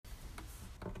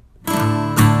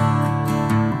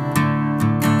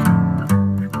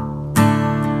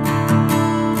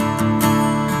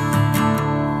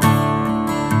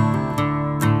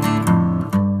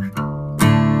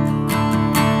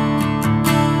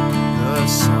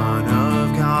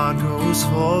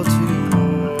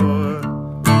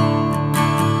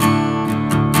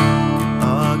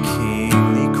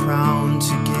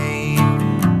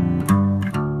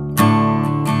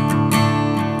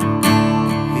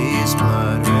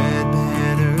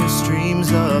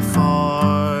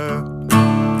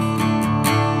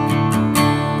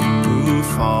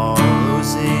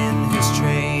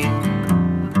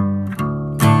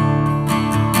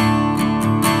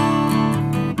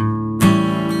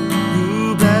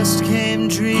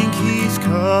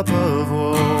cup of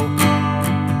woe,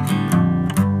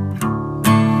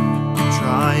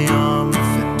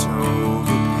 triumphant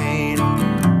over pain.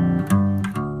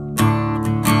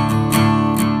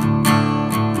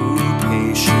 Who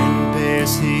patient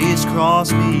bears his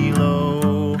cross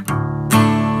below,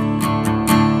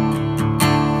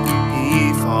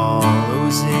 he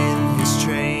follows in his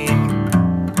train.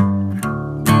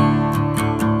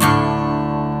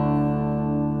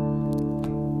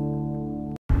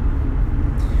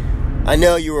 I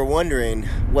know you were wondering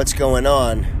what's going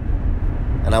on,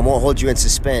 and I won't hold you in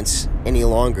suspense any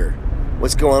longer.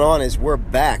 What's going on is we're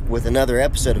back with another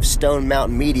episode of Stone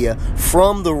Mountain Media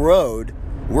from the road.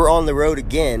 We're on the road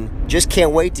again. Just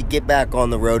can't wait to get back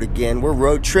on the road again. We're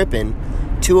road tripping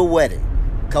to a wedding.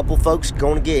 A couple folks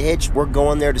going to get hitched. We're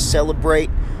going there to celebrate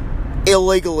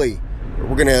illegally.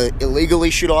 We're going to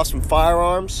illegally shoot off some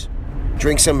firearms,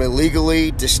 drink some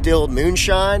illegally distilled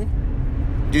moonshine,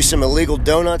 do some illegal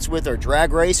donuts with our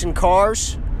drag racing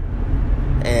cars,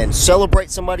 and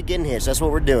celebrate somebody getting hit. That's what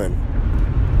we're doing.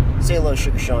 Say hello,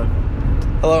 Sugar Sean.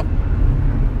 Hello.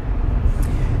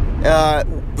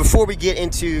 Before we get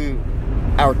into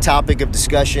our topic of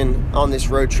discussion on this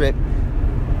road trip,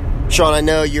 Sean, I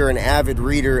know you're an avid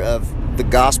reader of the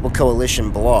Gospel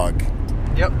Coalition blog.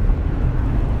 Yep.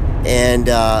 And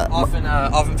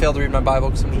often fail to read my Bible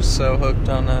because I'm just so hooked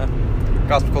on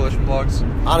Gospel Coalition blogs.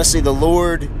 Honestly, the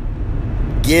Lord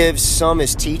gives some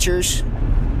as teachers,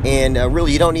 and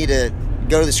really you don't need to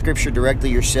go to the scripture directly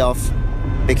yourself,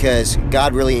 because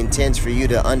God really intends for you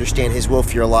to understand His will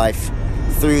for your life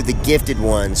through the gifted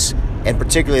ones, and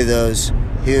particularly those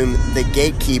whom the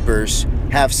gatekeepers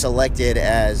have selected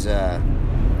as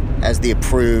the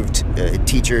approved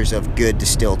teachers of good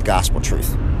distilled gospel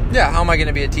truth. Yeah, how am I going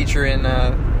to be a teacher in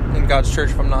God's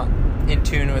church if I'm not in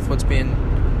tune with what's being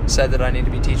said that I need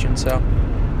to be teaching? So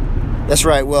that's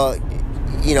right. Well,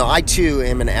 you know, I too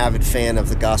am an avid fan of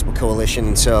the Gospel Coalition,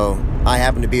 and so I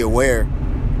happen to be aware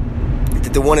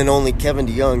that the one and only Kevin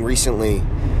DeYoung recently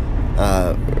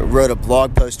wrote a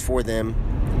blog post for them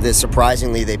that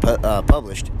surprisingly they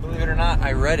published. Believe it or not,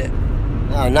 I read it.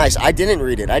 Oh, nice. I didn't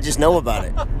read it. I just know about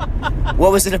it.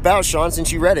 What was it about, Sean,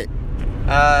 since you read it?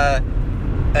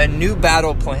 A new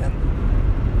battle plan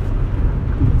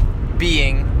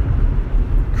being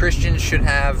Christians should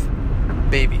have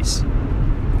babies.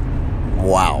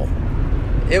 Wow.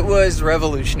 It was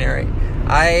revolutionary.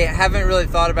 I haven't really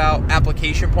thought about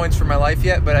application points for my life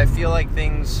yet, but I feel like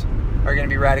things are going to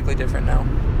be radically different now.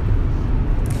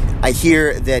 I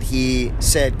hear that he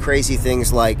said crazy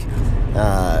things like,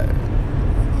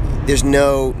 there's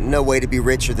no way to be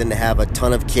richer than to have a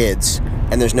ton of kids,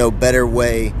 and there's no better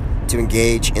way to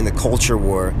engage in the culture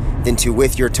war than to,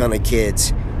 with your ton of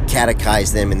kids,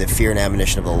 catechize them in the fear and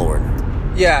admonition of the Lord.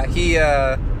 Yeah, he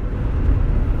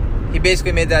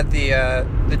basically made that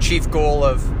the chief goal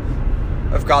of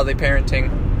godly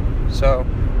parenting. So,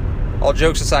 all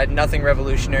jokes aside, nothing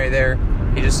revolutionary there.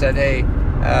 He just said, hey,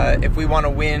 if we want to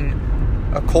win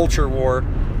a culture war,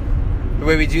 the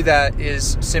way we do that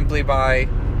is simply by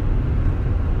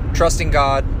trusting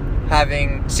God,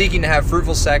 seeking to have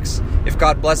fruitful sex. If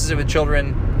God blesses it with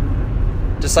children,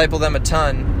 disciple them a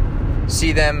ton,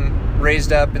 see them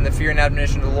raised up in the fear and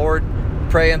admonition of the Lord,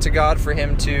 pray unto God for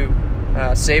Him to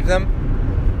save them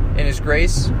in His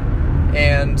grace,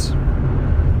 and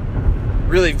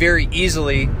really very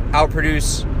easily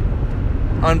outproduce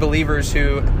unbelievers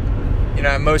who, you know,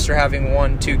 at most are having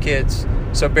 1-2 kids,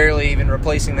 so barely even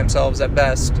replacing themselves at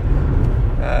best,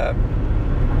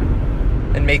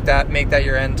 and make that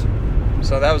your end.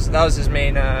 So that was his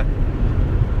main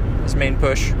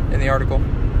push in the article.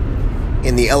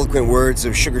 In the eloquent words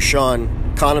of Sugar Sean,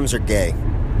 condoms are gay.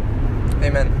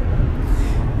 Amen.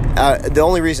 The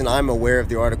only reason I'm aware of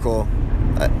the article,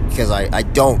 because I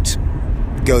don't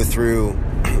go through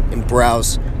and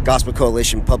browse Gospel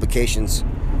Coalition publications.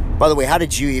 By the way, how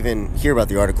did you even hear about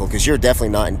the article? Because you're definitely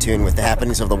not in tune with the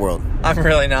happenings of the world. I'm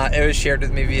really not. It was shared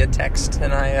with me via text,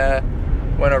 and I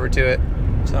went over to it.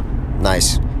 So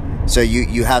nice. So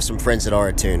you have some friends that are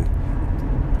attuned.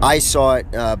 I saw it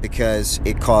because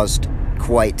it caused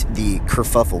quite the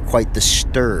kerfuffle, quite the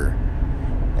stir,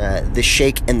 the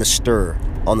shake and the stir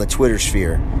on the Twitter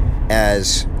sphere,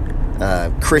 as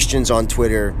Christians on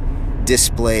Twitter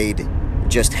displayed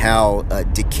just how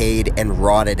decayed and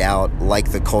rotted out,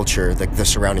 like the culture, the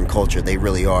surrounding culture, they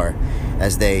really are,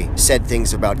 as they said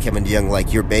things about Kevin DeYoung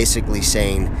like, you're basically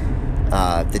saying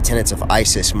the tenets of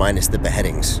ISIS minus the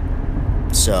beheadings.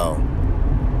 So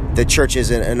the church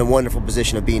is in a wonderful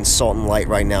position of being salt and light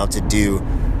right now to do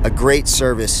a great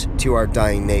service to our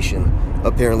dying nation,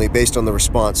 apparently based on the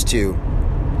response to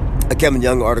a Kevin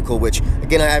Young article, which,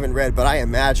 again, I haven't read, but I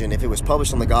imagine if it was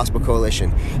published on the Gospel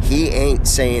Coalition, he ain't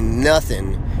saying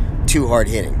nothing too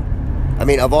hard-hitting. I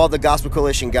mean, of all the Gospel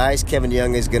Coalition guys, Kevin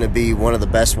Young is going to be one of the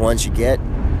best ones you get,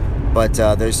 but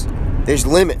there's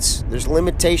limits. There's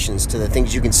limitations to the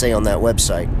things you can say on that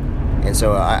website. And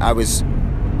so I was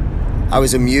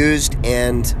amused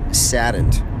and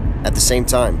saddened at the same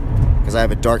time, because I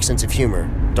have a dark sense of humor,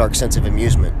 dark sense of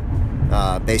amusement,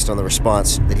 based on the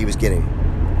response that he was getting.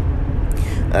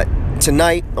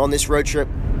 Tonight on this road trip,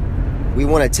 we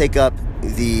want to take up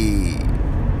the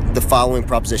following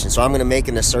proposition. So I'm going to make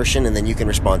an assertion and then you can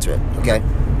respond to it, okay?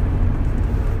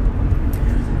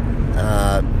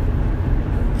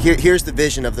 Here's the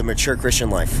vision of the mature Christian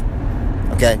life,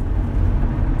 okay?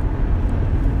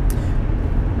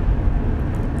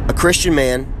 A Christian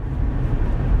man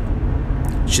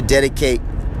should dedicate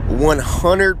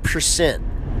 100%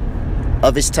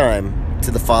 of his time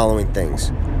to the following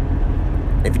things.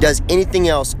 If he does anything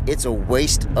else, it's a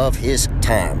waste of his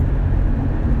time.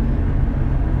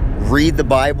 Read the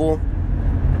Bible,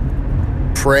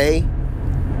 pray,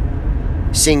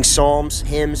 sing psalms,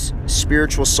 hymns,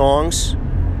 spiritual songs,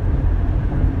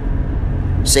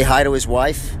 say hi to his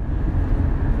wife,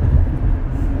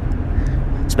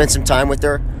 spend some time with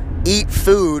her, eat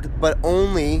food, but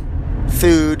only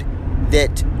food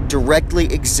that directly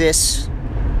exists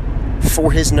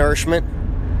for his nourishment.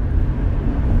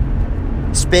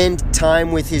 Spend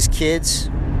time with his kids.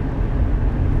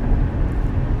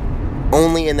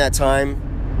 Only in that time,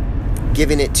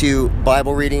 giving it to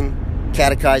Bible reading,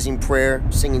 catechizing, prayer,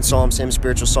 singing psalms, hymns,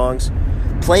 spiritual songs.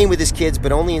 Playing with his kids,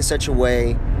 but only in such a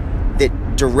way that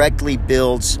directly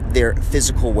builds their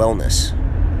physical wellness.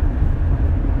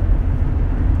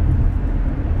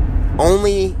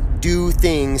 Only do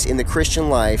things in the Christian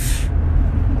life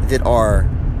that are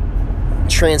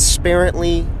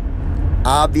transparently,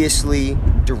 obviously,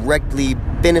 directly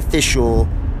beneficial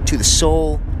to the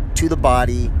soul, to the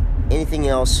body. Anything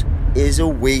else is a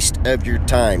waste of your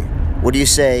time. What do you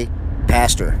say,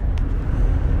 Pastor?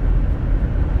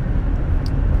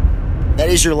 That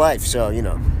is your life, so, you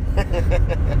know.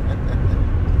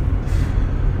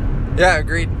 Yeah,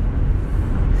 agreed.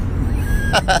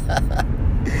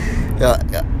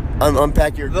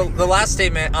 Unpack your... The last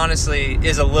statement, honestly,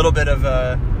 is a little bit of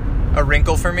a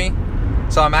wrinkle for me.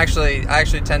 So I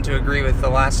actually tend to agree with the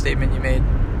last statement you made.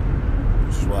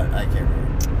 Which is what? I can't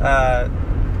remember.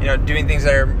 Doing things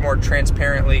that are more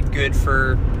transparently good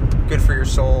for your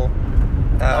soul.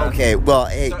 Okay, well,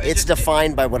 hey, so it's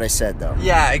defined by what I said, though.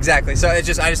 Yeah, exactly. So I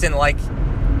just didn't like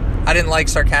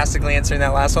sarcastically answering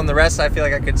that last one. The rest, I feel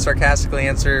like I could sarcastically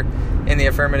answer in the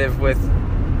affirmative with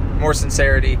more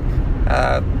sincerity.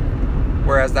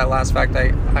 Whereas that last fact,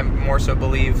 I more so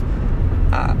believe.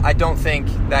 I don't think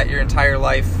that your entire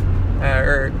life,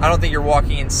 or I don't think you're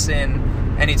walking in sin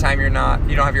anytime you don't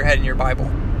have your head in your Bible,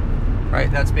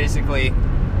 right? That's basically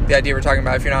the idea we're talking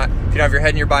about. If you don't have your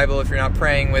head in your Bible, if you're not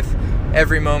praying with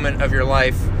every moment of your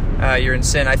life, you're in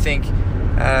sin. I think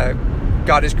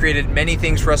God has created many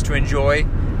things for us to enjoy.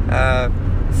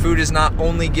 Food is not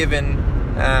only given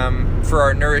for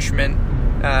our nourishment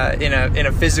in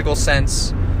a physical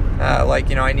sense.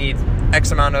 I need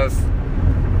X amount of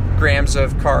grams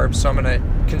of carbs, so I'm going to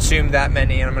consume that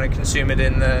many, and I'm going to consume it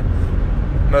in the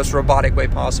most robotic way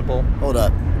possible. Hold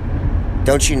up.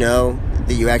 Don't you know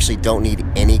that you actually don't need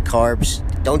any carbs?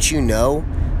 Don't you know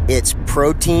it's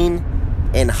protein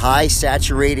and high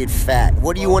saturated fat?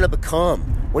 What do you want to become?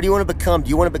 What do you want to become?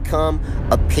 Do you want to become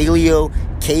a paleo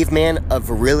caveman of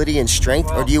virility and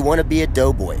strength, or do you want to be a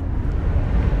doughboy?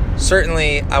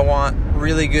 Certainly, I want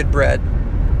really good bread.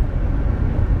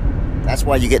 That's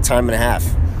why you get time and a half.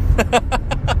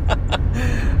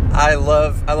 I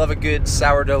love a good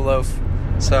sourdough loaf,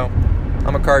 so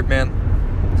I'm a carb man.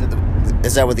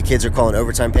 Is that what the kids are calling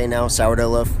overtime pay now? Sourdough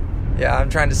loaf? Yeah, I'm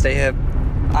trying to stay hip.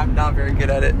 I'm not very good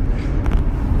at it.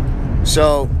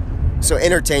 So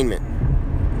entertainment,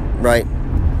 right?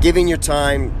 Giving your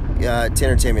time to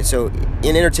entertainment. So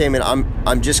in entertainment,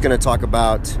 I'm just going to talk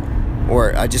about,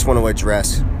 or I just want to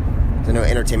address. I know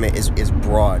entertainment is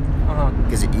broad,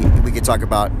 because we could talk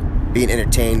about being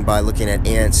entertained by looking at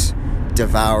ants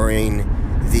devouring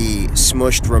the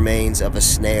smushed remains of a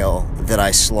snail that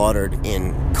I slaughtered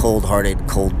in cold-hearted,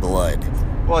 cold blood.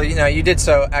 Well, you did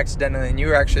so accidentally, and you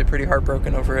were actually pretty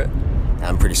heartbroken over it.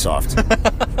 I'm pretty soft.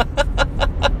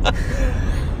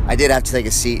 I did have to take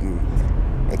a seat and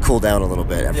cool down a little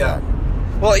bit after that.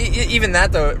 Well, even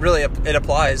that, though, really it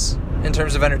applies in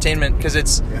terms of entertainment, because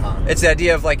it's the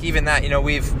idea of, like, even that,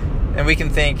 we can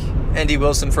thank Andy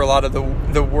Wilson for a lot of the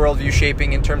worldview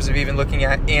shaping in terms of even looking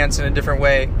at ants in a different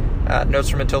way. Notes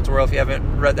from a Tilt-A-Whirl. If you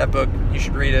haven't read that book, you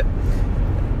should read it.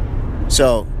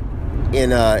 So,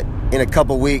 in a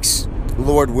couple weeks,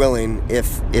 Lord willing,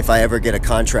 if I ever get a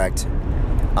contract,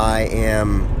 I've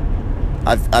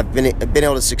been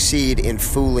able to succeed in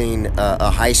fooling a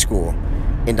high school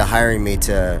into hiring me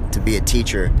to be a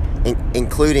teacher,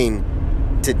 including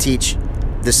to teach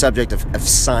the subject of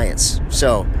science.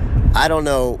 So I don't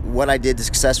know what I did to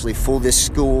successfully fool this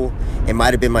school. It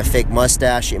might have been my fake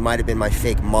mustache, it might have been my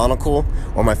fake monocle,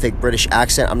 or my fake British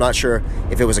accent. I'm not sure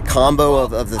if it was a combo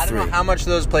of the three. I don't know how much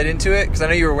those played into it, because I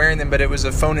know you were wearing them, but it was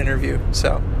a phone interview,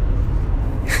 so.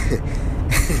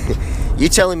 You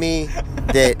telling me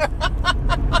that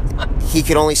he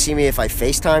could only see me if I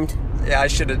FaceTimed? Yeah, I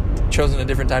should have chosen a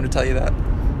different time to tell you that.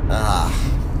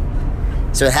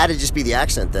 So it had to just be the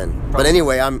accent then. Probably. But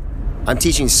anyway, I'm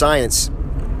teaching science,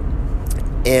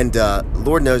 and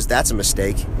Lord knows that's a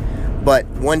mistake. But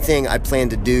one thing I plan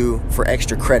to do for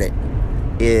extra credit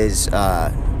is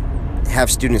have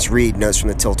students read Notes from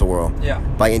the Tilt-A-Whirl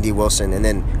by Indy Wilson, and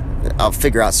then I'll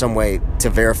figure out some way to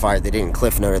verify they didn't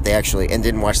cliff note it. They actually, and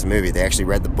didn't watch the movie, they actually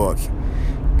read the book.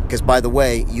 Because, by the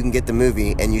way, you can get the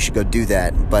movie and you should go do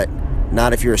that, but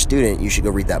not if you're a student. You should go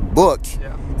read that book,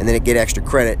 and then get extra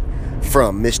credit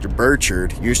from Mr.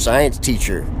 Burchard, your science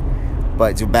teacher.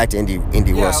 But so back to Indy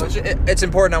Wilson. It's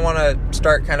important. I want to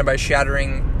start kind of by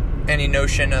shattering any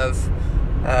notion of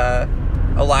a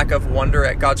lack of wonder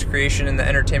at God's creation and the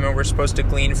entertainment we're supposed to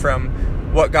glean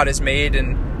from what God has made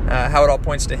and how it all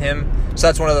points to Him. So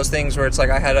that's one of those things where it's like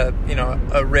I had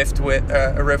a riff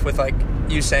with like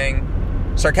you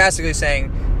saying, sarcastically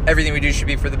saying, everything we do should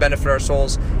be for the benefit of our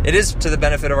souls. It is to the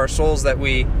benefit of our souls that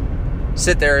we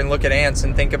sit there and look at ants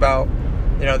and think about,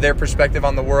 their perspective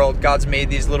on the world. God's made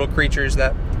these little creatures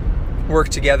that work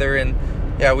together, and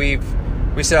we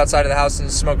sit outside of the house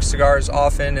and smoke cigars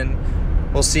often,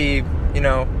 and we'll see,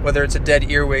 whether it's a dead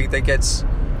earwig that gets,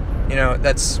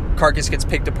 that's carcass gets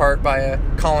picked apart by a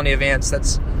colony of ants.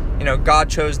 That's, God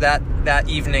chose that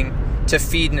evening to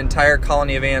feed an entire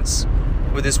colony of ants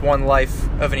with this one life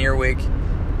of an earwig.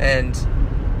 And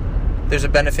there's a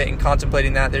benefit in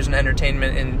contemplating that. There's an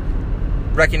entertainment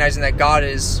in recognizing that God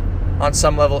is on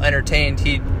some level entertained.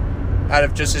 He, out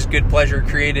of just his good pleasure,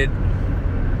 created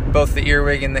both the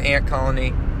earwig and the ant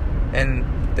colony, and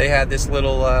they had this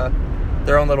little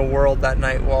their own little world that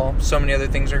night while so many other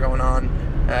things are going on.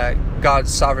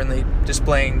 God's sovereignly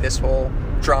displaying this whole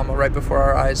drama right before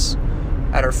our eyes,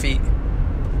 at our feet.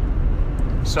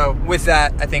 So with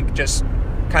that, I think just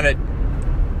kind of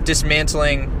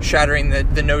dismantling, shattering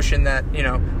the notion that,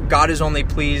 God is only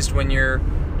pleased when your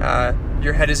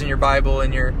head is in your Bible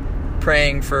and you're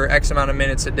praying for X amount of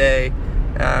minutes a day.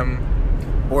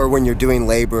 Or when you're doing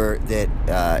labor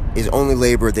that is only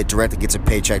labor that directly gets a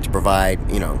paycheck to provide,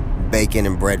 bacon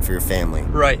and bread for your family.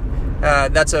 Right.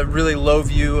 That's a really low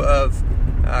view of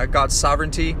God's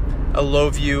sovereignty, a low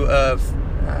view of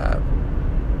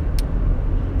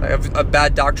a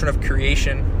bad doctrine of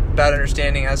creation, bad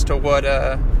understanding as to what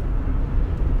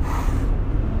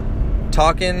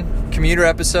talking, commuter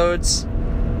episodes,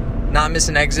 not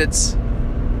missing exits.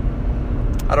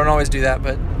 I don't always do that,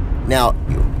 but now,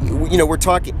 we're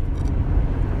talking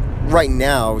right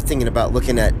now, thinking about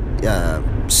looking at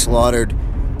slaughtered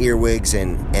earwigs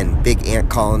and big ant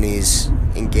colonies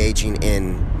engaging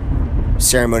in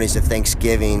ceremonies of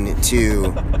thanksgiving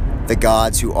to the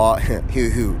gods who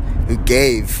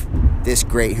gave this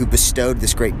great, who bestowed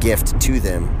this great gift to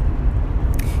them.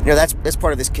 That's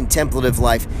part of this contemplative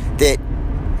life, that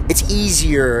it's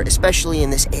easier, especially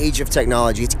in this age of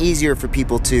technology, it's easier for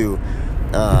people to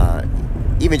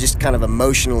even just kind of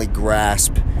emotionally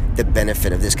grasp the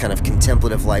benefit of this kind of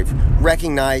contemplative life,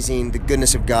 recognizing the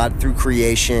goodness of God through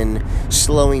creation,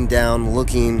 slowing down,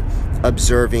 looking,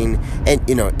 observing. And,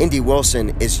 Indy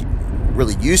Wilson is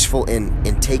really useful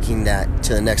in taking that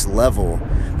to the next level.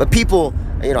 But people,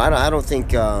 I don't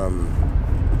think, and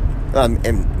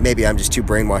maybe I'm just too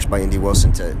brainwashed by Indy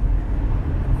Wilson to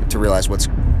realize what's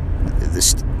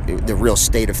the real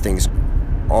state of things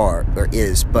are or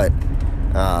is, but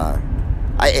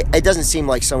it doesn't seem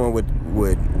like someone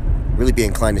would really be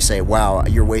inclined to say, wow,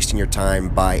 you're wasting your time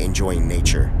by enjoying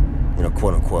nature,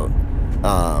 quote unquote.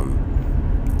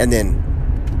 And then,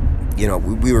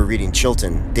 we were reading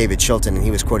David Chilton, and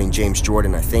he was quoting James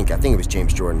Jordan, I think it was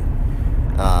James Jordan.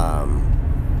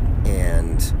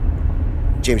 And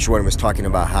James Jordan was talking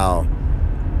about how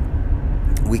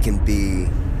we can be,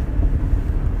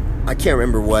 I can't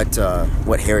remember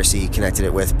what heresy he connected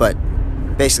it with, but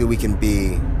basically we can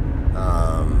be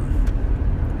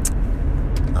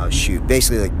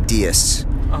basically like deists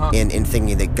in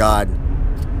thinking that God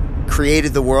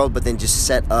created the world but then just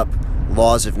set up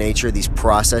laws of nature, these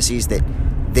processes that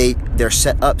they're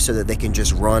set up so that they can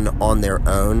just run on their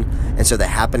own, and so the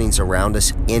happenings around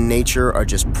us in nature are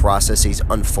just processes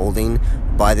unfolding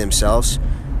by themselves,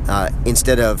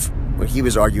 instead of what he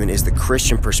was arguing is the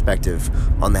Christian perspective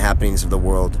on the happenings of the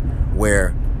world,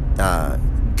 where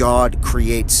God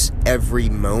creates every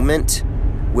moment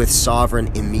with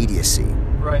sovereign immediacy.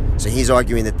 Right. So he's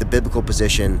arguing that the biblical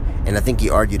position, and I think he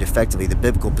argued effectively, the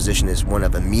biblical position is one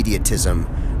of immediatism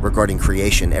regarding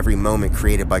creation, every moment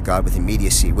created by God with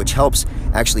immediacy, which helps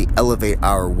actually elevate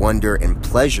our wonder and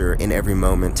pleasure in every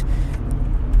moment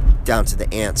down to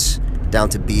the ants, down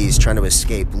to bees trying to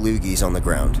escape loogies on the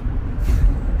ground.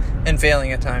 And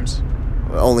failing at times.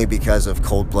 Only because of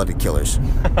cold-blooded killers.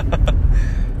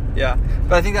 Yeah,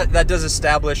 but I think that does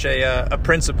establish a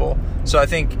principle. So I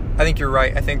think you're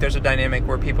right. I think there's a dynamic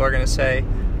where people are going to say,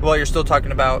 well, you're still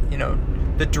talking about,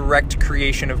 the direct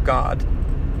creation of God,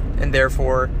 and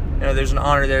therefore, there's an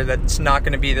honor there that's not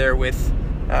going to be there with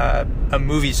a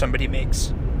movie somebody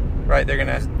makes, right? They're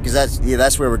gonna, because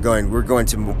that's where we're going. We're going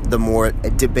to the more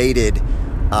debated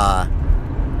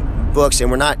books,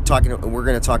 and we're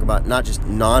going to talk about not just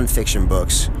nonfiction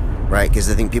books, right? Because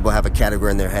I think people have a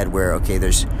category in their head where, okay,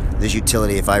 there's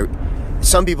utility.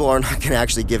 Some people are not going to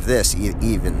actually give this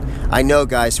even. I know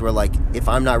guys who are like, if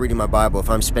I'm not reading my Bible, if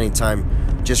I'm spending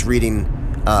time just reading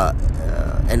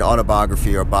an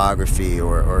autobiography or biography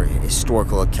or a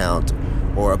historical account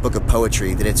or a book of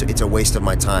poetry, that it's a waste of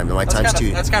my time. And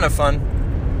That's kind of fun.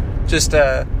 Just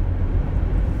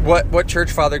what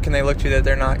church father can they look to that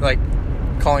they're not like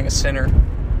calling a sinner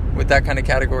with that kind of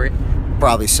category?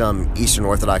 Probably some Eastern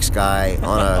Orthodox guy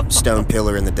on a stone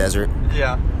pillar in the desert.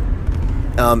 Yeah.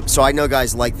 So I know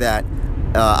guys like that.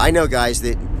 I know guys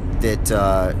that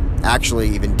actually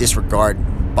even disregard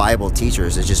Bible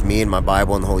teachers. It's just me and my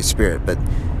Bible and the Holy Spirit. But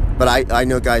I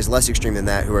know guys less extreme than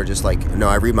that who are just like, no,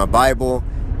 I read my Bible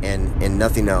and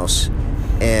nothing else.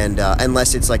 And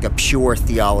unless it's like a pure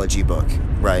theology book,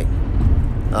 right?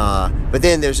 But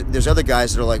then there's other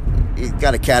guys that are like, you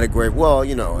got a category. Well,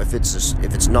 if it's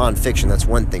nonfiction, that's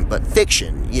one thing. But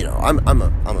fiction, I'm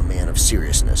a man of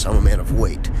seriousness. I'm a man of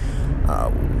weight.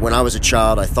 When I was a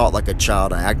child, I thought like a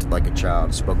child. I acted like a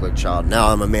child. Spoke like a child. Now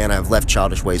I'm a man. I've left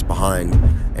childish ways behind,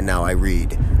 and now I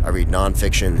read. I read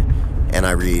nonfiction, and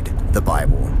I read the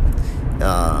Bible.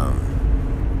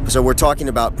 So we're talking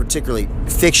about particularly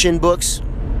fiction books,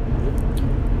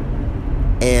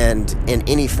 and in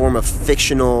any form of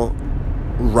fictional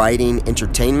writing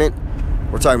entertainment.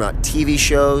 We're talking about TV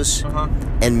shows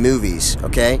and movies,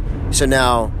 okay? So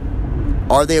now,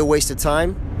 are they a waste of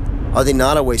time? Are they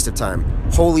not a waste of time?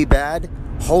 Wholly bad?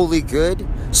 Wholly good?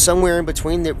 Somewhere in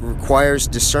between that requires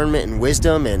discernment and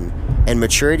wisdom and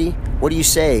maturity? What do you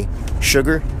say,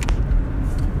 Sugar?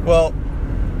 Well,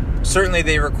 certainly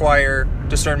they require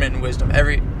discernment and wisdom.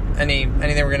 Anything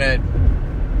we're going to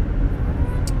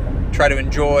try to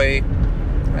enjoy,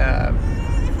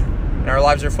 and our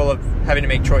lives are full of having to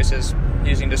make choices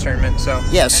using discernment. So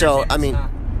yeah, so I mean,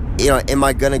 am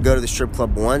I going to go to the strip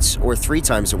club once or 3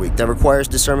 times a week? That requires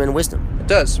discernment and wisdom. It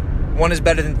does. 1 is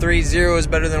better than 3. 0 is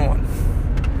better than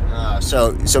 1.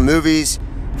 So movies,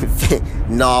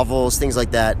 novels, things like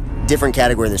that, different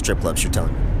category than strip clubs, you're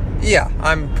telling me? Yeah,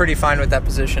 I'm pretty fine with that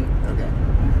position. Okay.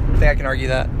 I think I can argue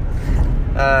that.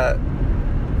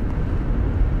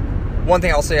 One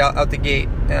thing I'll say out the gate,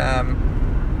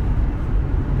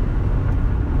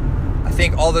 I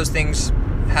think all those things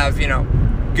have,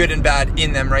 good and bad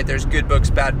in them, right? There's good books,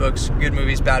 bad books, good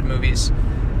movies, bad movies.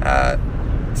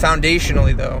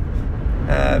 Foundationally, though,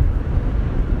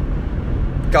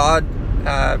 God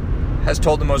has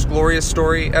told the most glorious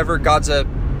story ever. God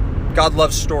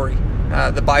loves story.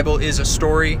 The Bible is a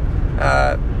story.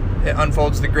 It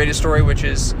unfolds the greatest story, which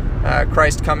is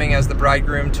Christ coming as the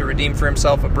bridegroom to redeem for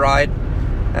himself a bride.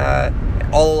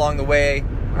 All along the way,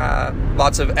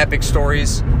 lots of epic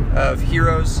stories of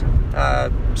heroes,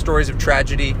 stories of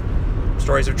tragedy,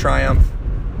 stories of triumph.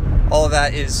 All of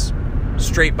that is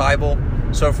straight Bible.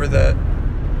 So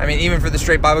even for the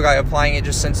straight Bible guy applying it,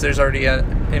 just since there's already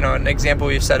an example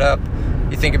we've set up,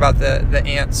 you think about the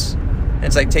ants.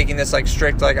 It's like taking this like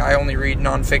strict, like I only read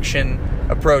nonfiction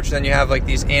approach. Then you have like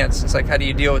these ants. It's like, how do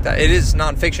you deal with that? It is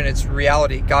nonfiction. It's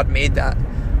reality. God made that.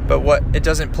 But what it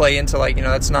doesn't play into, like,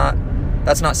 that's not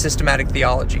systematic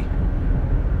theology,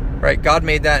 right? God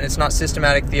made that, and it's not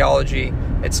systematic theology.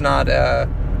 There's not a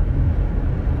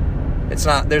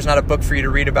book for you to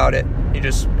read about it. You're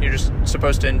just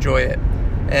supposed to enjoy it.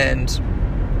 And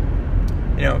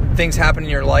things happen in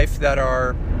your life that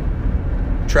are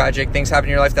tragic. Things happen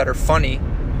in your life that are funny,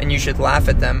 and you should laugh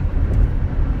at them.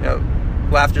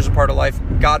 laughter's a part of life.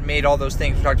 God made all those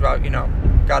things. We talked about,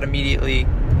 God immediately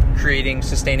creating,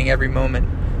 sustaining every moment.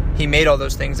 He made all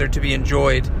those things. They're to be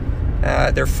enjoyed.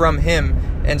 They're from Him.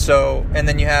 And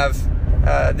then you have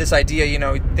this idea,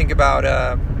 think about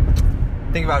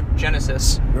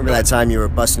Genesis. Remember that time you were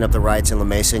busting up the riots in La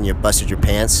Mesa and you busted your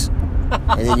pants?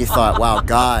 And then you thought, wow,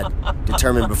 God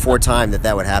determined before time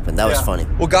that would happen. That was funny.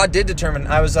 Well, God did determine.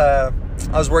 I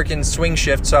was working swing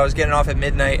shift, so I was getting off at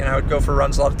midnight, and I would go for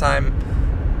runs a lot of time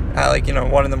at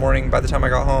 1 in the morning by the time I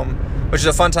got home, which is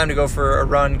a fun time to go for a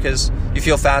run because you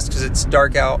feel fast because it's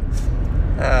dark out.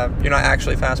 You're not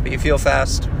actually fast, but you feel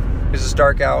fast because it's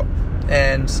dark out.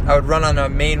 And I would run on a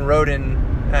main road in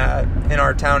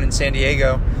our town in San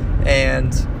Diego,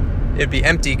 and it'd be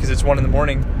empty because it's 1 in the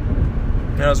morning.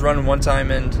 And I was running one time,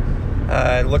 and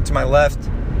I looked to my left,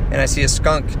 and I see a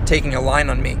skunk taking a line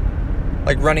on me,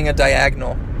 like running a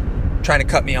diagonal, trying to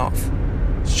cut me off.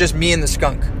 It's just me and the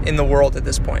skunk in the world at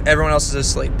this point. Everyone else is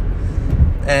asleep.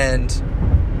 And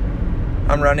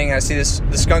I'm running, and I see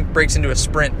the skunk breaks into a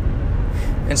sprint.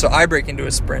 And so I break into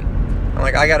a sprint. I'm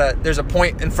like, there's a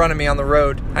point in front of me on the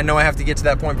road. I know I have to get to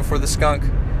that point before the skunk,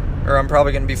 or I'm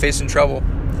probably going to be facing trouble.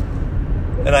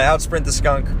 And I outsprint the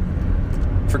skunk.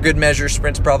 For good measure,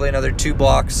 sprint's probably another 2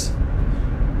 blocks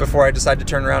before I decide to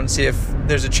turn around and see if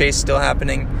there's a chase still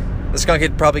happening. The skunk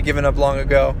had probably given up long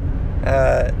ago.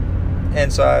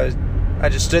 And so I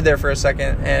just stood there for a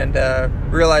second and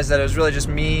realized that it was really just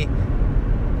me.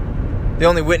 The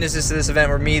only witnesses to this event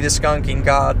were me, the skunk, and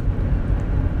God.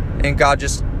 And God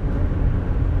just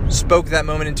spoke that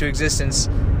moment into existence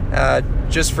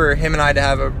just for Him and I to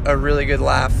have a really good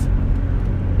laugh.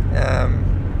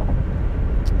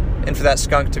 And for that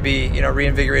skunk to be,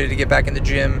 reinvigorated to get back in the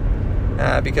gym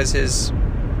because his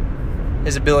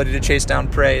ability to chase down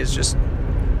prey is just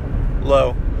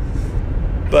low.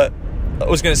 But I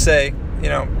was going to say,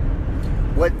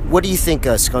 What do you think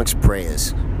a skunk's prey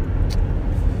is?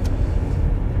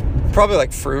 Probably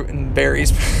like fruit and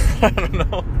berries. I don't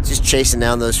know. Just chasing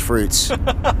down those fruits. He's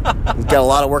got a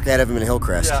lot of work ahead of him in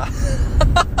Hillcrest. Yeah.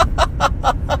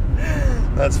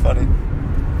 That's funny.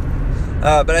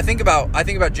 But I think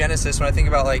about Genesis when I think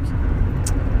about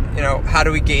how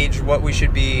do we gauge what we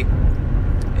should be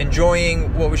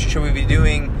enjoying, what should we be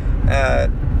doing.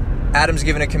 Adam's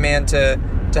given a command to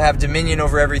have dominion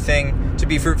over everything, to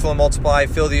be fruitful and multiply,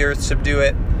 fill the earth, subdue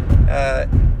it.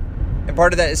 And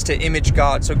part of that is to image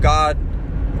God. So God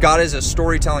is a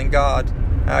storytelling God.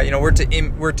 We're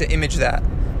to image that.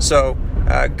 So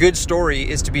good story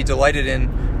is to be delighted in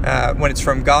when it's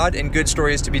from God, and good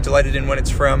story is to be delighted in when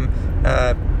it's from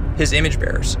His image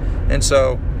bearers. And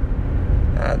so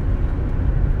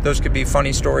those could be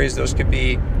funny stories, those could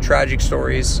be tragic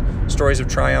stories, stories of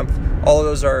triumph. All of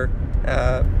those are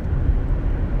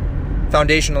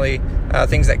foundationally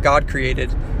things that God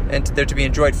created, and they're to be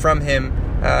enjoyed from Him,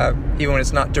 even when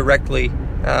it's not directly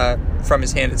from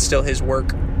His hand. It's still His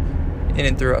work in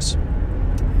and through us.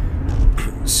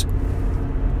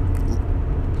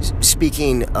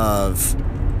 Speaking of,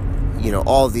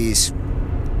 all these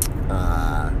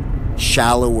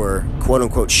shallower,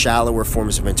 quote-unquote shallower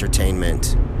forms of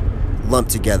entertainment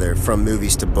lumped together, from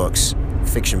movies to books,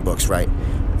 fiction books, right?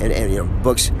 And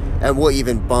books, and we'll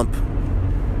even bump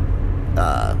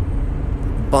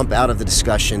out of the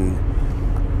discussion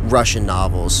Russian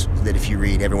novels that if you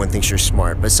read, everyone thinks you're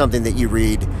smart, but something that you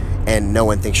read and no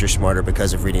one thinks you're smarter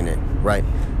because of reading it, right?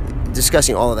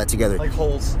 Discussing all of that together. Like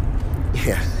Holes.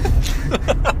 Yeah.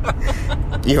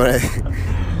 You want to...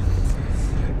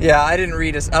 Yeah, I don't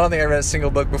think I read a single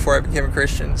book before I became a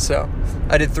Christian. So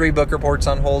I did 3 book reports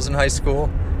on Holes in high school,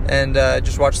 and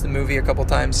just watched the movie a couple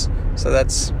times. So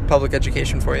that's public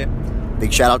education for you.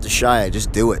 Big shout out to Shia.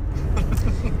 Just do it.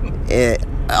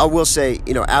 I will say,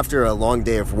 after a long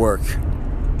day of work,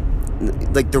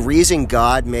 the reason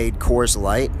God made Coors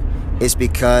Light is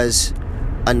because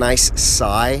a nice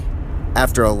sigh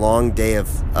after a long day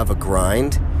of a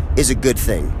grind is a good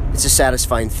thing. It's a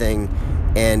satisfying thing,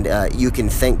 and you can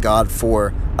thank God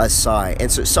for a sigh. And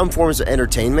so some forms of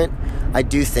entertainment I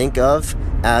do think of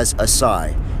as a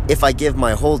sigh. If I give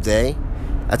my whole day,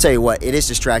 I'll tell you what, it is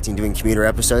distracting doing commuter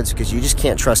episodes because you just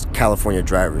can't trust California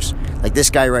drivers. Like this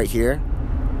guy right here,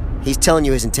 he's telling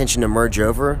you his intention to merge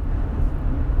over,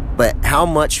 but how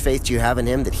much faith do you have in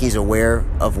him that he's aware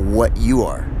of what you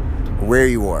are, where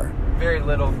you are? Very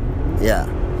little. Yeah.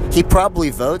 He probably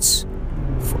votes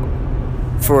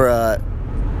for a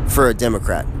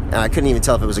Democrat. And I couldn't even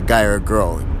tell if it was a guy or a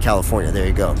girl in California. There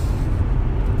you go.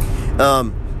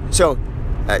 So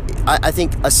I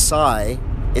think a sigh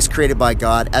is created by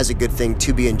God as a good thing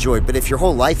to be enjoyed. But if your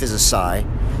whole life is a sigh,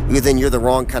 then you're the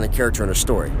wrong kind of character in a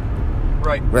story.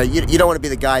 Right. You don't want to be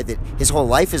the guy that his whole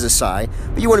life is a sigh,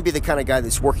 but you want to be the kind of guy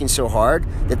that's working so hard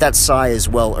that sigh is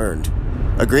well earned.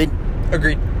 Agreed?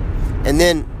 Agreed. And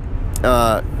then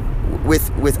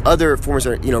with other forms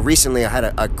of, recently I had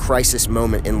a crisis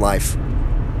moment in life.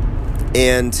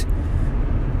 And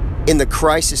in the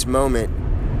crisis moment,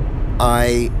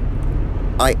 I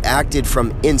acted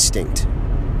from instinct.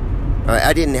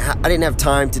 I didn't have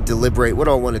time to deliberate. What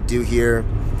do I want to do here?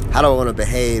 How do I want to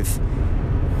behave?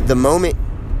 The moment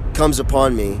comes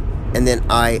upon me, and then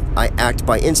I act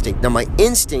by instinct. Now, my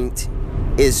instinct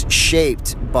is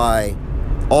shaped by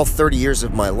all 30 years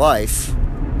of my life.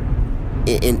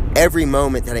 In every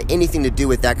moment that had anything to do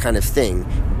with that kind of thing,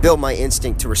 built my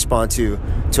instinct to respond to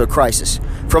a crisis.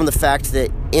 From the fact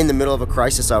that in the middle of a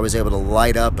crisis, I was able to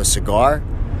light up a cigar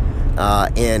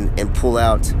and pull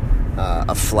out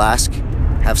a flask,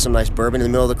 have some nice bourbon in the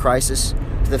middle of the crisis,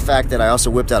 to the fact that I also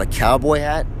whipped out a cowboy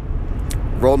hat,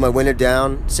 rolled my window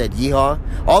down, said yeehaw.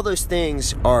 All those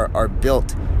things are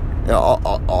built,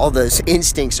 all those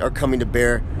instincts are coming to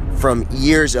bear from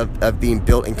years of being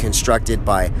built and constructed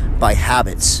by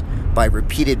habits, by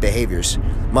repeated behaviors.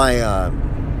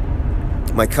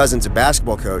 My cousin's a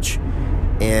basketball coach,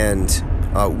 and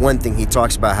one thing he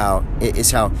talks about how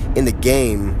in the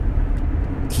game,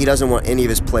 he doesn't want any of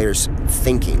his players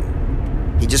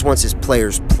thinking. He just wants his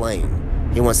players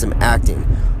playing. He wants them acting.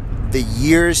 The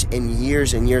years and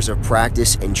years and years of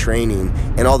practice and training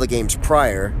and all the games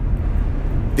prior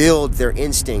build their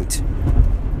instinct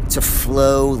to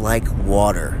flow like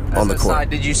water on the court.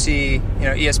 Did you see,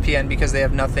 ESPN, because they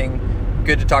have nothing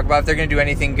good to talk about? If they're going to do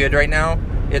anything good right now,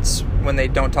 it's when they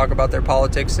don't talk about their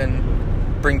politics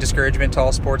and bring discouragement to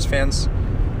all sports fans.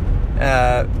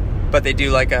 But they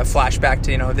do like a flashback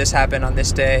to, this happened on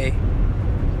this day,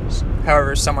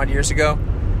 however, some odd years ago.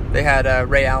 They had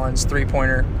Ray Allen's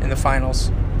three-pointer in the finals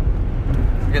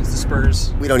against the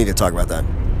Spurs. We don't need to talk about that.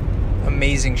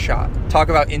 Amazing shot. Talk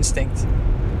about instinct.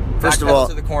 First of all,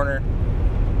 to the corner,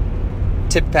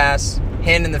 tip pass,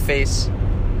 hand in the face,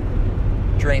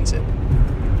 drains it.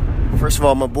 First of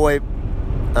all, my boy,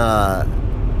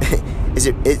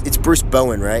 it's Bruce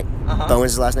Bowen, right? Uh-huh.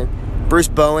 Bowen's his last name. Bruce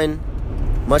Bowen,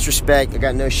 much respect. I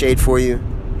got no shade for you.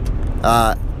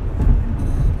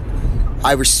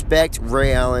 I respect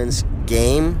Ray Allen's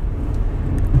game,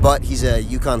 but he's a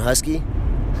UConn Husky.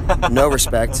 No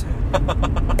respect.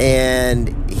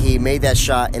 And he made that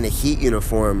shot in a Heat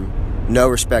uniform. No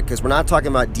respect, because we're not talking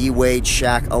about D-Wade,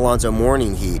 Shaq, Alonzo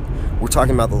Mourning Heat. We're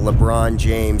talking about the LeBron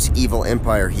James Evil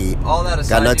Empire Heat. All that aside,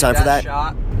 got no time for that.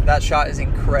 That shot is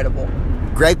incredible.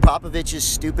 Greg Popovich's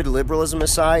stupid liberalism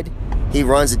aside, he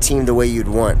runs a team the way you'd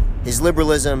want. His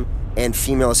liberalism and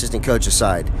female assistant coach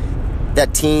aside,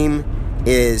 that team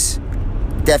is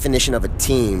definition of a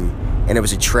team, and it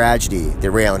was a tragedy that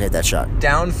Ray Allen hit that shot.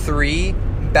 Down 3,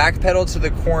 backpedal to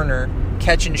the corner,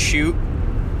 catch and shoot.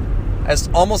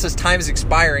 Almost as time is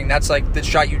expiring, that's like the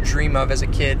shot you dream of as a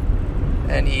kid,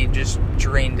 and he just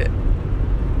drained it.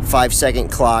 5-second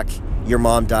clock. Your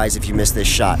mom dies if you miss this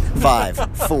shot.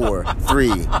 5, 4,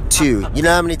 3, 2. You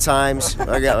know how many times,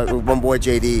 I got one boy,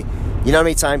 JD, you know how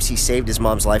many times he saved his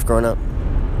mom's life growing up?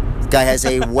 Guy has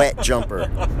a wet jumper.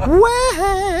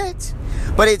 Wet!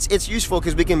 But it's useful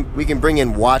because we can bring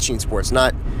in watching sports,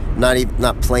 not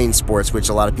playing sports, which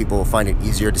a lot of people will find it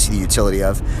easier to see the utility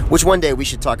of, which one day we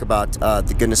should talk about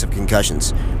the goodness of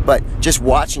concussions. But just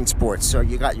watching sports, so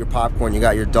you got your popcorn, you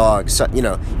got your dog, so,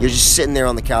 you're just sitting there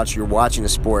on the couch, you're watching a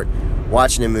sport,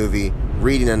 watching a movie,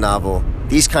 reading a novel,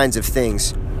 these kinds of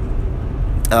things,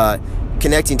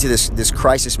 connecting to this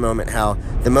crisis moment, how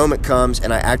the moment comes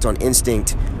and I act on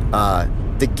instinct,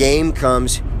 the game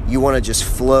comes, you want to just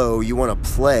flow, you want to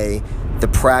play, the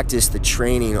practice, the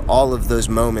training, all of those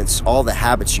moments, all the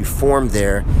habits you form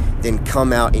there, then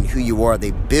come out in who you are.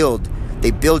 They build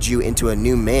you into a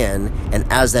new man, and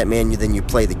as that man, you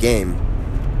play the game.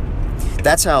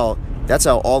 That's how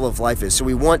all of life is. So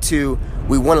we want to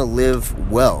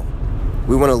live well.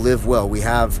 We want to live well. We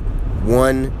have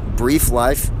one brief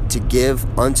life to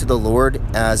give unto the Lord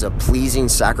as a pleasing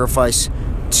sacrifice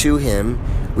to Him.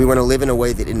 We want to live in a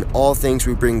way that in all things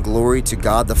we bring glory to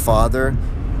God the Father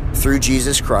through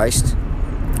Jesus Christ.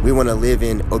 We want to live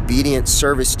in obedient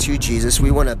service to Jesus.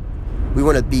 We want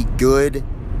to be good,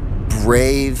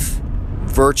 brave,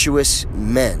 virtuous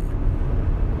men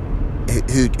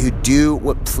who do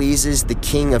what pleases the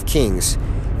King of Kings.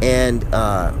 And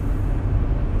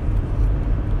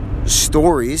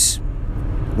stories,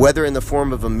 whether in the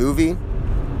form of a movie,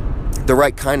 the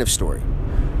right kind of story,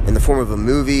 in the form of a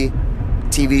movie,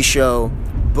 TV show,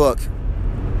 book,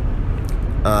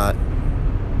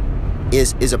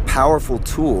 is a powerful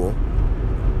tool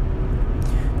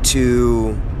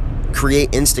to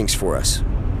create instincts for us,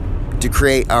 to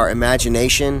create our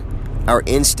imagination, our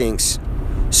instincts.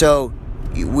 So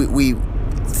we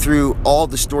through all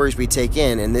the stories we take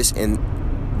in, and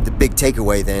the big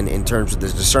takeaway then in terms of the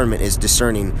discernment is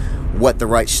discerning what the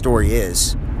right story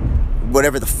is,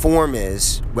 whatever the form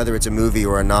is, whether it's a movie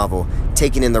or a novel,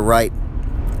 taking in the right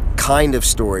kind of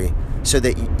story so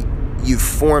that you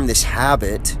form this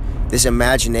habit, this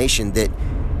imagination that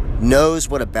knows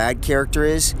what a bad character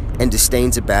is and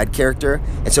disdains a bad character.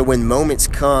 And so when moments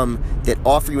come that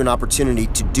offer you an opportunity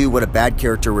to do what a bad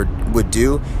character would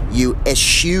do, you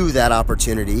eschew that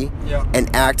opportunity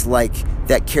and act like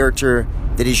that character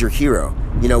that is your hero.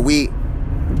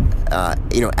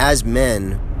 As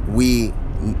men, we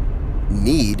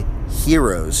need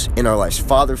heroes in our lives,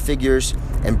 father figures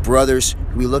and brothers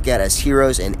who we look at as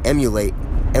heroes and emulate,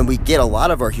 and we get a lot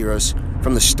of our heroes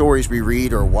from the stories we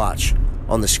read or watch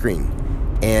on the screen.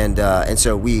 And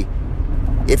so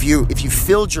if you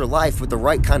filled your life with the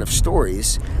right kind of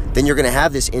stories, then you're going to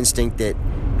have this instinct that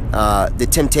the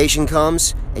temptation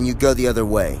comes and you go the other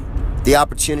way. The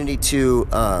opportunity to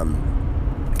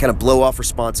kind of blow off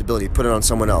responsibility, put it on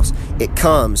someone else, it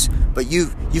comes, but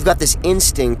you've got this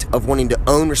instinct of wanting to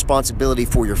own responsibility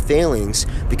for your failings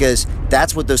because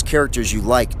that's what those characters you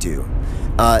like do.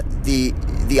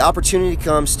 The opportunity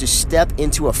comes to step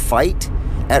into a fight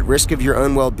at risk of your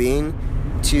own well-being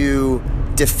to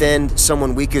defend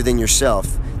someone weaker than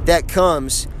yourself. That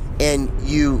comes, and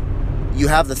you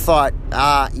have the thought,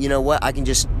 you know what, I can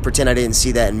just pretend I didn't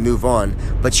see that and move on.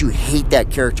 But you hate that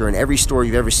character in every story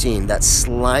you've ever seen, that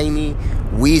slimy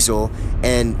weasel,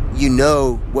 and you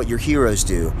know what your heroes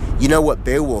do. You know what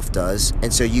Beowulf does,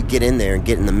 and so you get in there and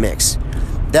get in the mix.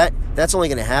 That's only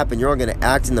going to happen. You're only going to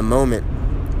act in the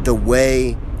moment the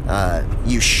way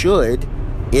you should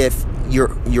if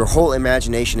your whole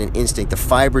imagination and instinct, the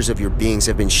fibers of your beings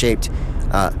have been shaped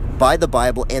by the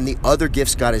Bible and the other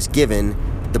gifts God has given,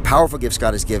 the powerful gifts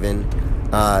God has given,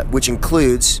 which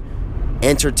includes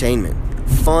entertainment,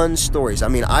 fun stories. I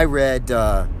mean, I read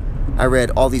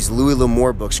all these Louis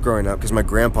L'Amour books growing up because my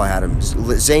grandpa had them,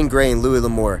 Zane Grey and Louis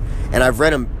L'Amour, and I've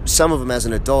read some of them as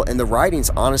an adult, and the writing's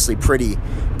honestly pretty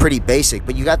basic,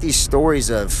 but you got these stories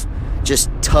of just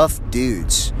tough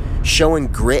dudes showing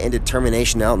grit and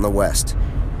determination out in the West.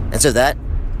 And so that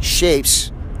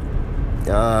shapes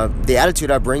the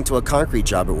attitude I bring to a concrete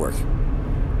job at work.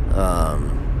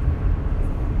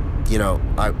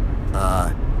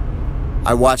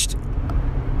 I watched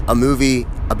a movie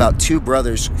about two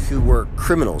brothers who were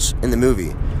criminals in the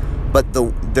movie, but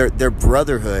their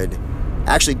brotherhood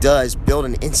actually does build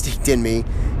an instinct in me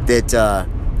that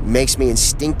makes me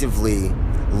instinctively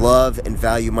love and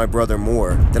value my brother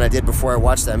more than I did before I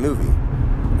watched that movie.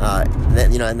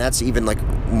 And that's even like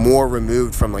more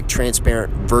removed from like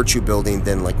transparent virtue building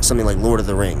than like something like Lord of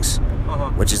the Rings,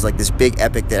 which is like this big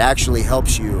epic that actually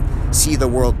helps you see the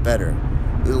world better.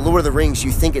 Lord of the Rings,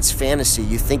 you think it's fantasy,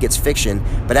 you think it's fiction,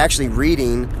 but actually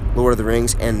reading Lord of the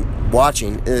Rings and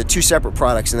watching, two separate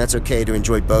products, and that's okay to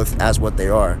enjoy both as what they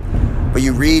are. But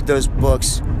you read those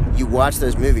books, you watch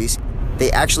those movies, they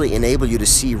actually enable you to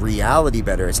see reality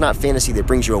better. It's not fantasy that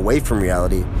brings you away from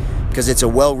reality, because it's a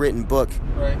well-written book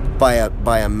by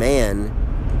a man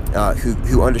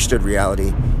who understood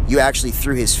reality. You actually,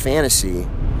 through his fantasy,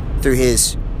 through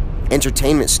his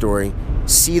entertainment story,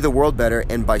 see the world better,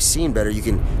 and by seeing better, you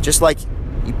can, just like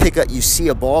you see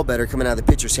a ball better coming out of the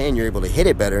pitcher's hand, you're able to hit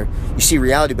it better. You see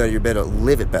reality better, you're able to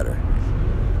live it better.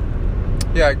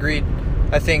 Yeah, agreed.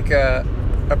 I think a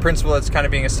principle that's kind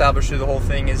of being established through the whole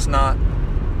thing is not,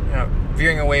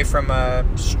 veering away from a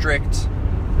strict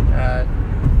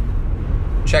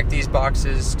check these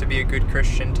boxes to be a good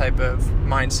Christian type of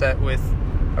mindset with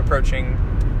approaching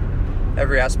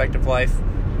every aspect of life.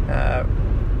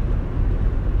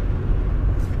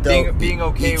 Being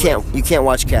okay you can't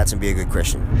watch Cats and be a good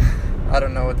Christian. I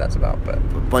don't know what that's about, but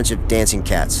a bunch of dancing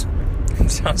cats.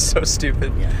 It sounds so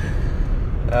stupid.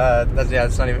 Yeah.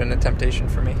 It's not even a temptation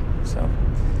for me. So,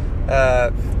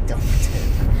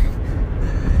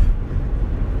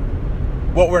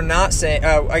 what we're not saying,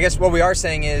 I guess what we are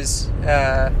saying is,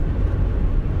 there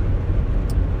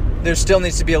still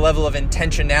needs to be a level of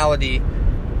intentionality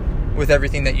with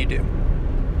everything that you do.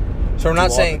 So we're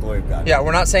not saying,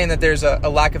 we're not saying that there's a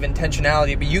lack of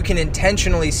intentionality, but you can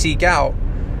intentionally seek out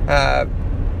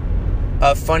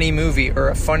a funny movie or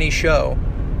a funny show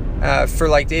for,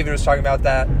 like David was talking about,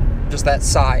 that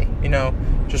sigh,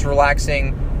 just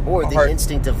relaxing. Or the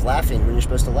instinct of laughing when you're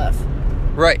supposed to laugh.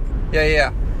 Right.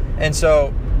 Yeah. And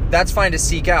so that's fine to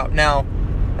seek out. Now,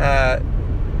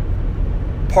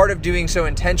 part of doing so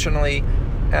intentionally,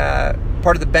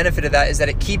 part of the benefit of that is that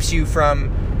it keeps you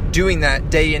from doing that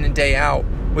day in and day out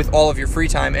with all of your free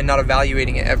time and not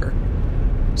evaluating it ever.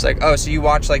 It's like, oh, so you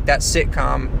watch like that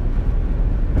sitcom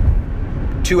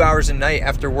 2 hours a night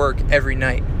after work every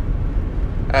night.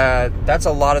 That's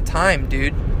a lot of time,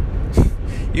 dude.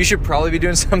 You should probably be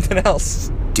doing something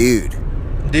else. Dude.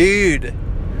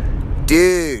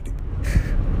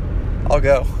 I'll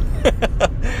go.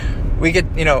 We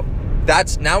could,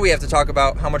 now we have to talk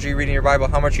about how much are you reading your Bible,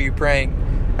 how much are you praying,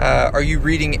 are you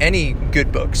reading any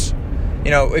good books?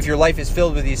 If your life is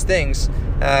filled with these things,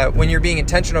 when you're being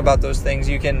intentional about those things,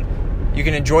 you can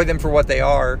enjoy them for what they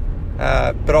are,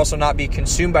 but also not be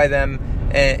consumed by them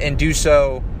and do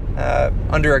so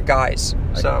under a guise.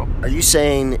 So, are you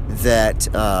saying that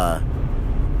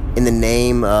in the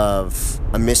name of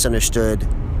a misunderstood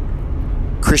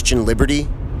Christian liberty,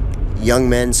 young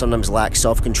men sometimes lack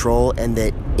self-control, and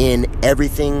that in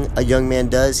everything a young man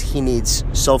does, he needs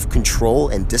self-control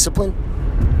and discipline?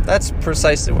 That's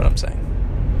precisely what I'm saying.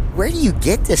 Where do you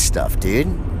get this stuff,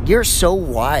 dude? You're so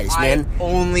wise, man. I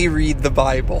only read the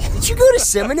Bible. Did you go to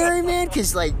seminary, man?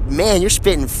 Because, you're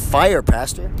spitting fire,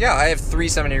 Pastor. Yeah, I have 3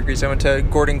 seminary degrees. I went to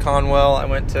Gordon Conwell. I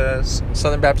went to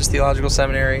Southern Baptist Theological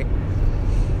Seminary.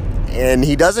 And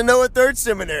he doesn't know a 3rd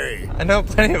seminary. I know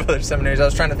plenty of other seminaries. I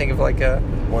was trying to think of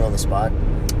one on the spot?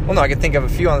 Well, no, I could think of a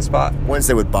few on the spot. Ones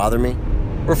that would bother me?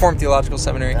 Reformed Theological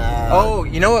Seminary.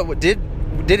 You know what did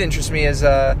interest me is,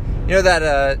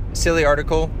 that silly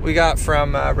article we got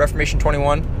from Reformation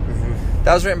 21? Mm-hmm.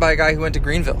 That was written by a guy who went to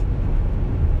Greenville.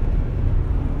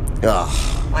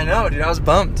 Ugh. I know, dude. I was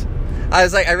bummed. I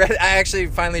actually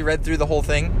finally read through the whole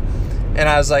thing, and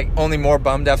I was only more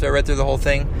bummed after I read through the whole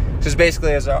thing. Because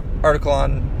basically, as an article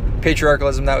on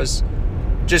patriarchalism that was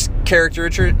just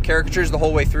caricatures the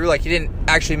whole way through. He didn't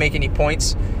actually make any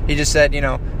points. He just said,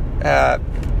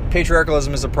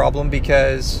 patriarchalism is a problem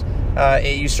because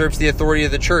it usurps the authority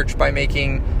of the church by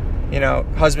making,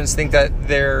 husbands think that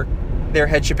their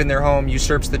headship in their home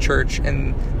usurps the church,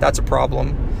 and that's a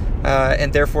problem.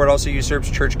 And therefore, it also usurps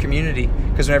church community.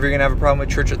 Because whenever you're going to have a problem with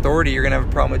church authority, you're going to have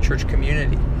a problem with church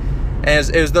community. And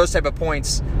it was those type of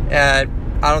points.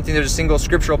 I don't think there's a single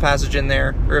scriptural passage in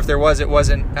there, or if there was, it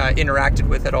wasn't interacted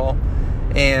with at all.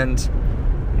 And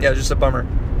yeah, it was just a bummer.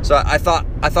 So I thought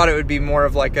it would be more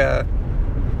of one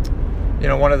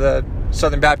of the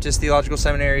Southern Baptist Theological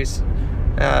Seminaries,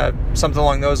 something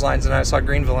along those lines. And I saw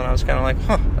Greenville, and I was kind of like,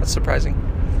 that's surprising.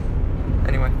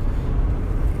 Anyway,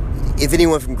 if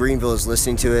anyone from Greenville is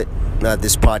listening to it,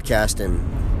 this podcast,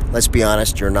 and let's be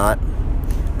honest, you're not.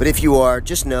 But if you are,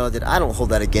 just know that I don't hold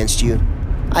that against you.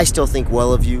 I still think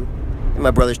well of you. And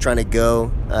my brother's trying to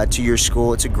go to your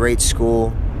school. It's a great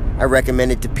school. I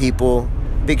recommend it to people.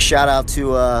 Big shout out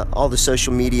to all the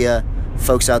social media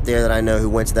folks out there that I know who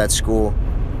went to that school.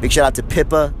 Big shout out to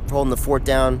Pippa for holding the fort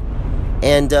down.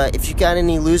 And if you got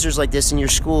any losers like this in your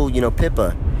school,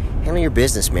 Pippa, handle your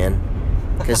business, man.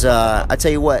 Because I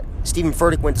tell you what, Stephen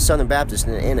Furtick went to Southern Baptist,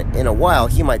 and in a while,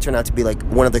 he might turn out to be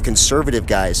one of the conservative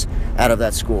guys out of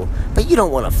that school. But you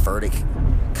don't want a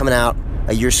Furtick coming out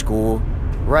at your school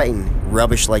writing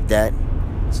rubbish like that.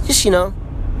 Just,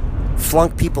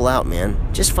 flunk people out, man.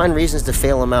 Just find reasons to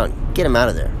fail them out and get them out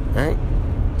of there, all right?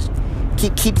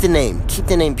 Keep the name. Keep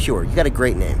the name pure. You got a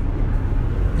great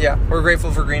name. Yeah, we're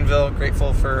grateful for Greenville,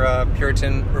 grateful for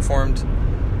Puritan Reformed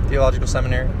Theological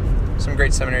Seminary. Some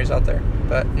great seminaries out there.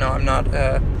 But no, I'm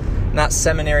not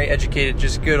seminary educated,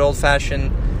 just good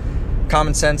old-fashioned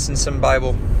common sense and some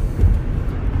Bible.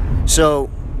 So,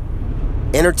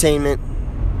 entertainment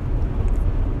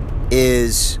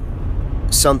is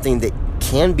something that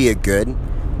can be a good,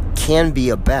 can be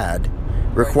a bad,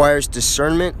 requires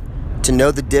discernment to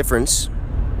know the difference,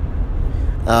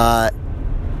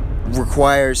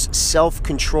 requires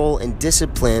self-control and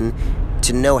discipline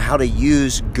to know how to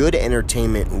use good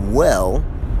entertainment well,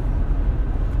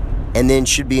 and then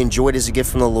should be enjoyed as a gift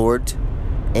from the Lord,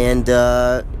 and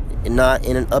not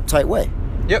in an uptight way.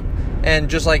 Yep. And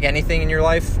just like anything in your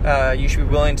life, you should be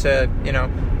willing to,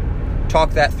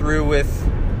 talk that through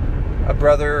with a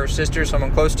brother or sister,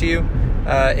 someone close to you.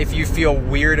 If you feel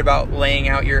weird about laying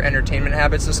out your entertainment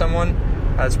habits to someone,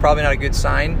 it's probably not a good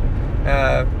sign.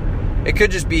 It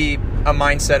could just be a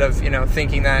mindset of,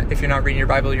 thinking that if you're not reading your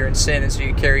Bible, you're in sin, and so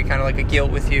you carry kind of like a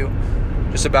guilt with you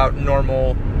just about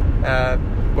normal,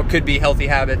 what could be healthy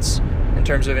habits in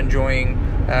terms of enjoying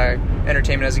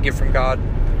entertainment as a gift from God.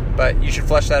 But you should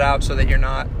flesh that out so that you're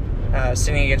not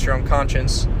sinning against your own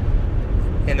conscience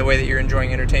in the way that you're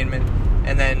enjoying entertainment.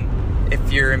 And then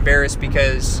if you're embarrassed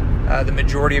because the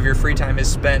majority of your free time is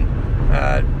spent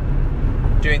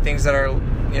doing things that are,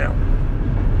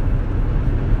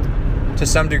 to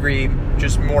some degree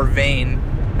just more vain,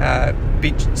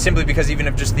 simply because even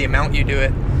of just the amount you do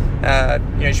it.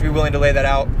 You should be willing to lay that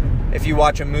out. If you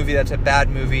watch a movie that's a bad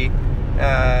movie,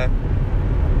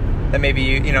 then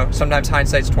maybe sometimes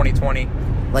hindsight's 20/20.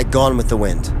 Like Gone with the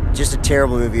Wind, just a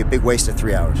terrible movie, a big waste of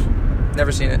 3 hours.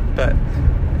 Never seen it, but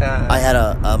I had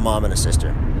a mom and a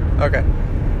sister. Okay,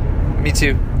 me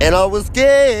too. And I was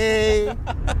gay.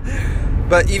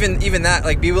 But even that,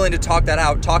 like, be willing to talk that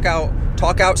out. Talk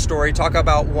out story. Talk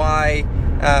about why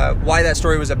that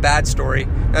story was a bad story.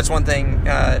 That's one thing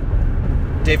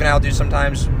Dave and I will do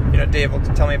sometimes. Dave will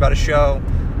tell me about a show,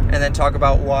 and then talk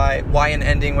about why an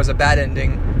ending was a bad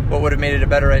ending. What would have made it a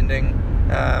better ending?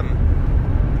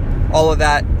 All of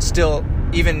that still,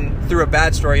 even through a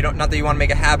bad story. Not that you want to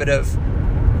make a habit of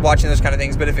watching those kind of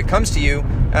things, but if it comes to you,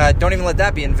 don't even let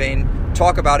that be in vain.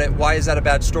 Talk about it. Why is that a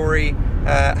bad story?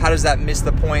 How does that miss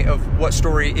the point of what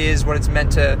story is, what it's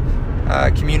meant to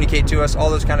communicate to us, all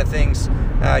those kind of things.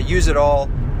 Use it all.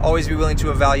 Always be willing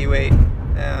to evaluate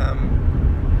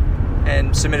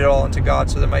and submit it all unto God,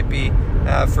 so that might be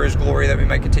for His glory, that we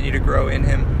might continue to grow in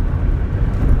Him.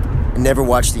 Never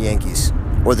watch the Yankees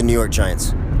or the New York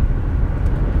Giants.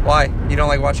 Why? You don't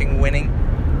like watching winning?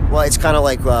 Well, it's kind of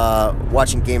like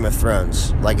watching Game of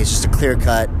Thrones. Like, it's just a clear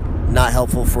cut, not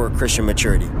helpful for Christian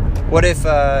maturity. What if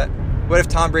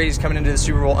Tom Brady's coming into the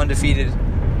Super Bowl undefeated,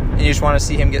 and you just want to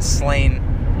see him get slain?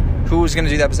 Who's going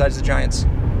to do that besides the Giants?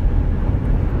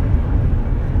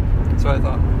 That's what I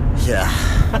thought. Yeah.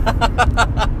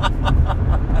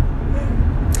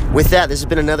 With that, this has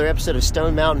been another episode of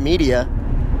Stone Mountain Media.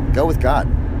 Go with God.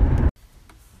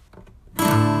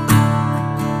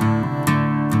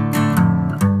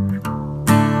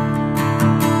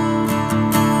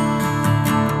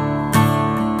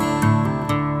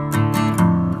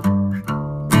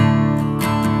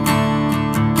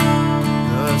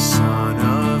 The Son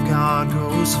of God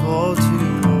goes forth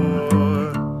to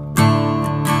war.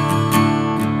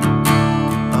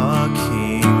 A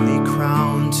kingly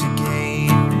crown to gain.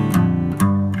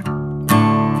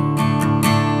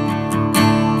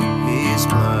 His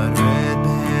blood-red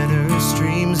banner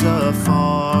streams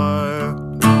afar.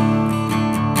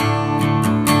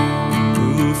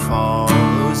 Who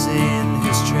follows in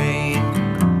his train?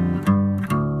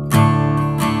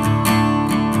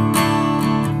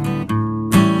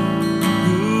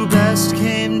 Who best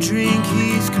can drink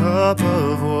his cup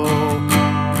of woe?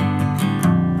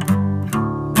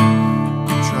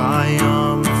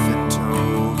 Triumphant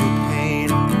over pain.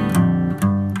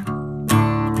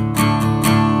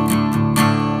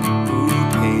 Who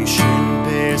patient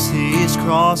bears his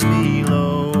cross